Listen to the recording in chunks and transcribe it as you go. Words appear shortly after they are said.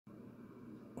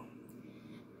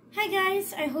Hi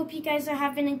guys, I hope you guys are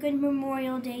having a good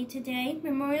Memorial Day today.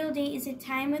 Memorial Day is a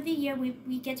time of the year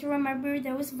we get to remember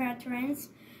those veterans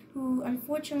who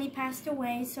unfortunately passed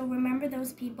away, so remember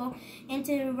those people. And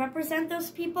to represent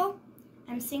those people,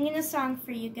 I'm singing a song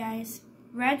for you guys,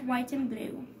 Red, White, and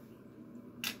Blue.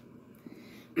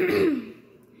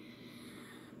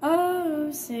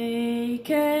 Oh, say,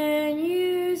 can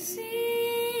you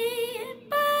see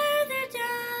by the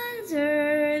dawn's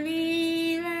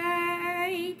early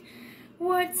light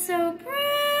what so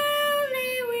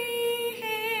proudly we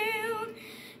hailed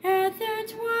at the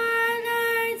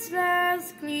twilight's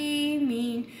last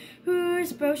gleaming,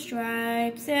 whose broad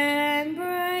stripes and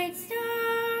bright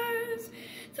stars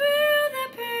through the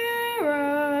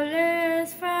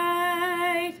perilous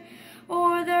fight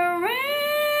o'er the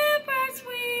ramparts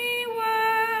we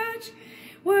watch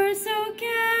were so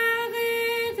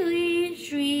gallantly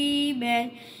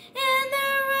streaming. In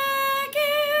the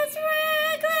rocket's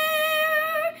red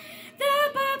glare, the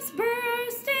bombs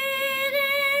bursting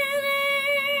in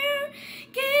air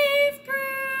gave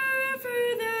proof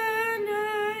through the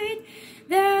night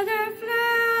that our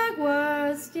flag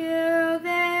was still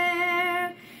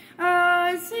there.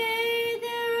 Oh, say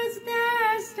there's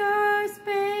that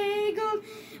star-spangled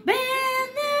banner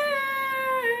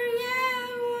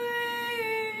yet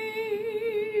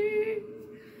wave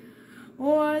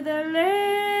o'er the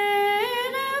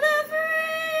land of the free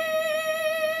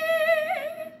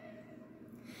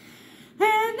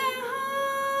and the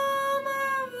home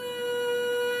of the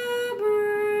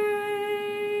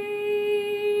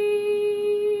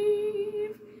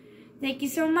brave. Thank you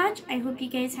so much. I hope you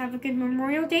guys have a good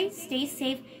Memorial Day. Stay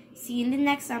safe. See you in the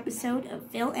next episode of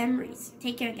Fil-Am.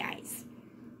 Take care, guys.